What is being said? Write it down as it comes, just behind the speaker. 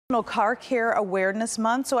Car Care Awareness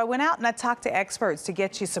Month, so I went out and I talked to experts to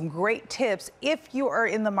get you some great tips if you are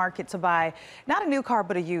in the market to buy not a new car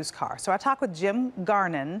but a used car. So I talked with Jim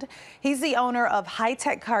Garnand. He's the owner of High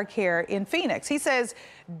Tech Car Care in Phoenix. He says,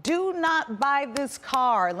 do not buy this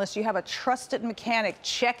car unless you have a trusted mechanic.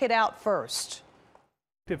 Check it out first.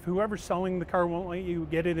 If whoever's selling the car won't let you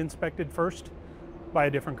get it inspected first, buy a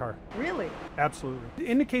different car. Really? Absolutely. It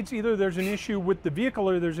indicates either there's an issue with the vehicle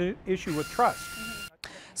or there's an issue with trust.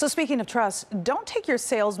 So speaking of trust, don't take your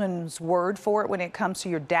salesman's word for it when it comes to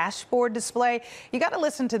your dashboard display. You got to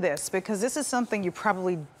listen to this because this is something you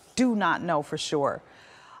probably do not know for sure.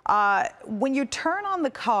 When you turn on the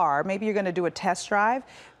car, maybe you're going to do a test drive,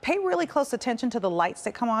 pay really close attention to the lights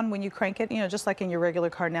that come on when you crank it, just like in your regular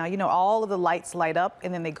car now. All of the lights light up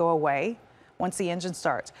and then they go away once the engine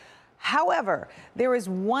starts. However, there is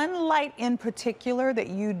one light in particular that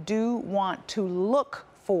you do want to look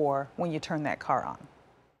for when you turn that car on.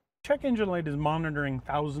 Check engine light is monitoring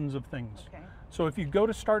thousands of things. Okay. So if you go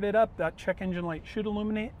to start it up, that check engine light should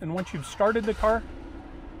illuminate, and once you've started the car,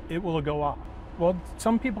 it will go off. Well,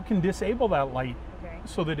 some people can disable that light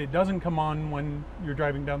so that it doesn't come on when you're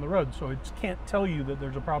driving down the road, so it can't tell you that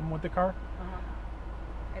there's a problem with the car.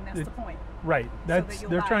 And that's the point. Right.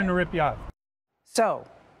 They're trying to rip you off. So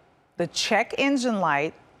the check engine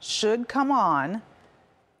light should come on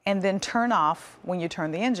and then turn off when you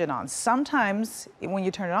turn the engine on. Sometimes when you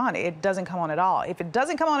turn it on, it doesn't come on at all. If it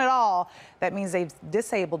doesn't come on at all, that means they've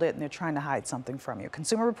disabled it and they're trying to hide something from you.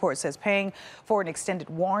 Consumer Reports says paying for an extended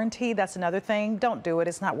warranty, that's another thing. Don't do it.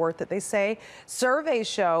 It's not worth it, they say. Surveys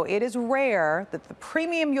show it is rare that the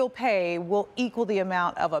premium you'll pay will equal the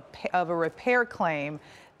amount of a repair claim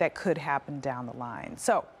that could happen down the line.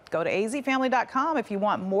 So go to azfamily.com if you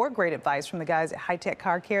want more great advice from the guys at High Tech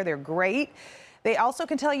Car Care. They're great. They also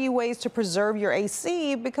can tell you ways to preserve your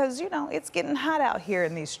AC because, it's getting hot out here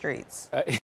in these streets.